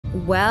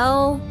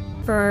well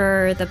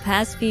for the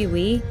past few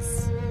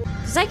weeks.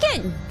 Because I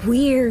get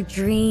weird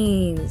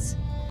dreams.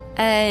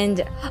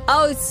 And,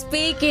 oh,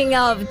 speaking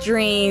of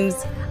dreams,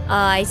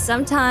 I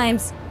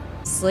sometimes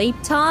sleep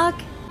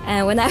talk.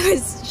 And when I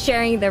was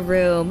sharing the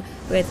room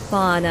with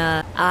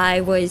Fauna,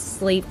 I was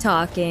sleep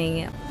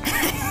talking.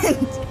 And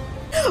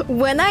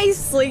when I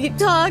sleep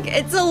talk,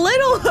 it's a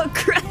little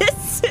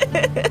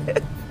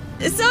aggressive.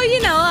 So,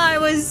 you know, I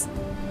was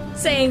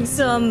saying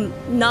some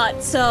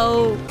not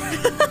so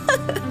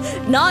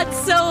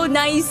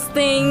nice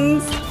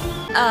things.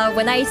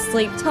 When I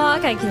sleep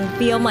talk, I can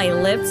feel my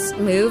lips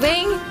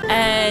moving,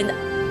 and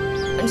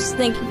I'm just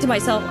thinking to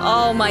myself,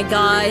 oh my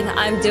god,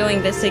 I'm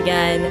doing this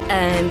again.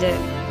 And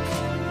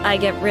I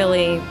get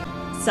really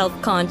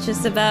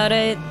self-conscious about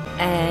it,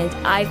 and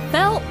I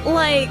felt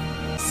like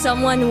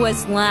someone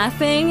was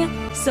laughing,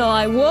 so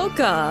I woke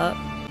up,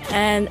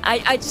 and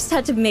I just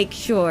had to make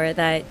sure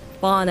that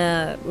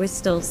Fauna was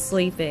still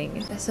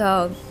sleeping.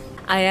 So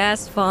I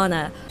asked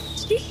Fauna,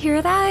 did you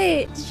hear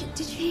that?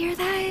 Did you hear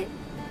that?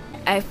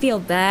 I feel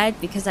bad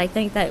because I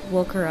think that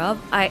woke her up.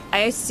 I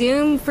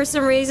assume for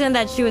some reason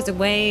that she was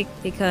awake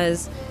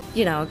because,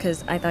 you know,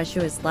 because I thought she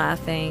was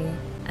laughing,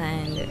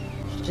 and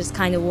she just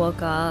kind of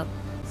woke up.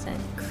 Said,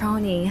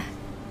 Kronii,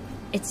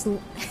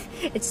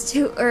 it's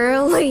too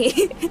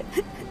early.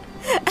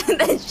 And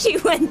then she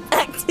went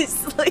back to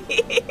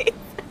sleep.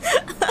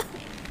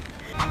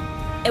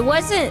 It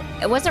wasn't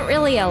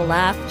really a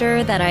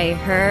laughter that I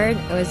heard.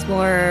 It was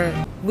more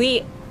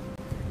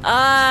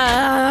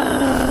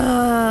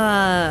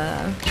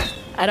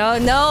I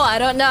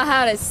don't know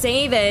how to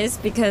say this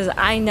because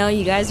I know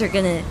you guys are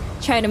gonna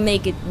try to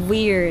make it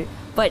weird,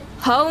 but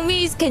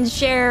homies can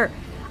share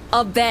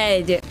a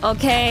bed,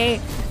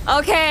 okay?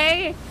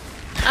 Okay?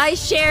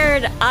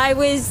 I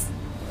was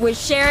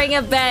sharing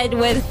a bed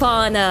with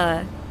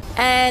Fauna,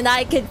 and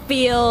I could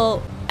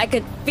feel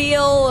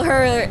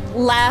her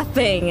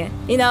laughing,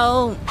 you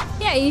know?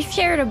 Yeah, you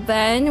shared a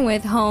bed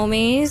with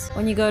homies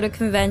when you go to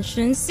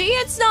conventions. See,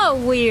 it's not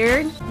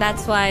weird.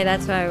 That's why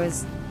I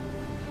was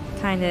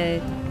kind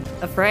of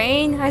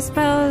afraid, I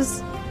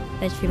suppose,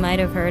 that you might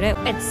have heard it.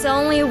 It's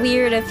only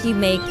weird if you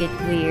make it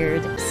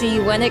weird. See,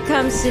 when it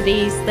comes to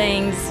these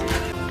things,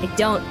 I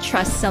don't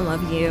trust some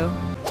of you.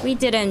 We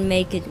didn't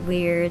make it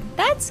weird.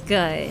 That's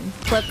good.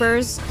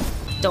 Flippers,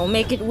 don't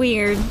make it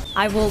weird.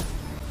 I will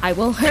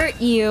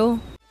hurt you.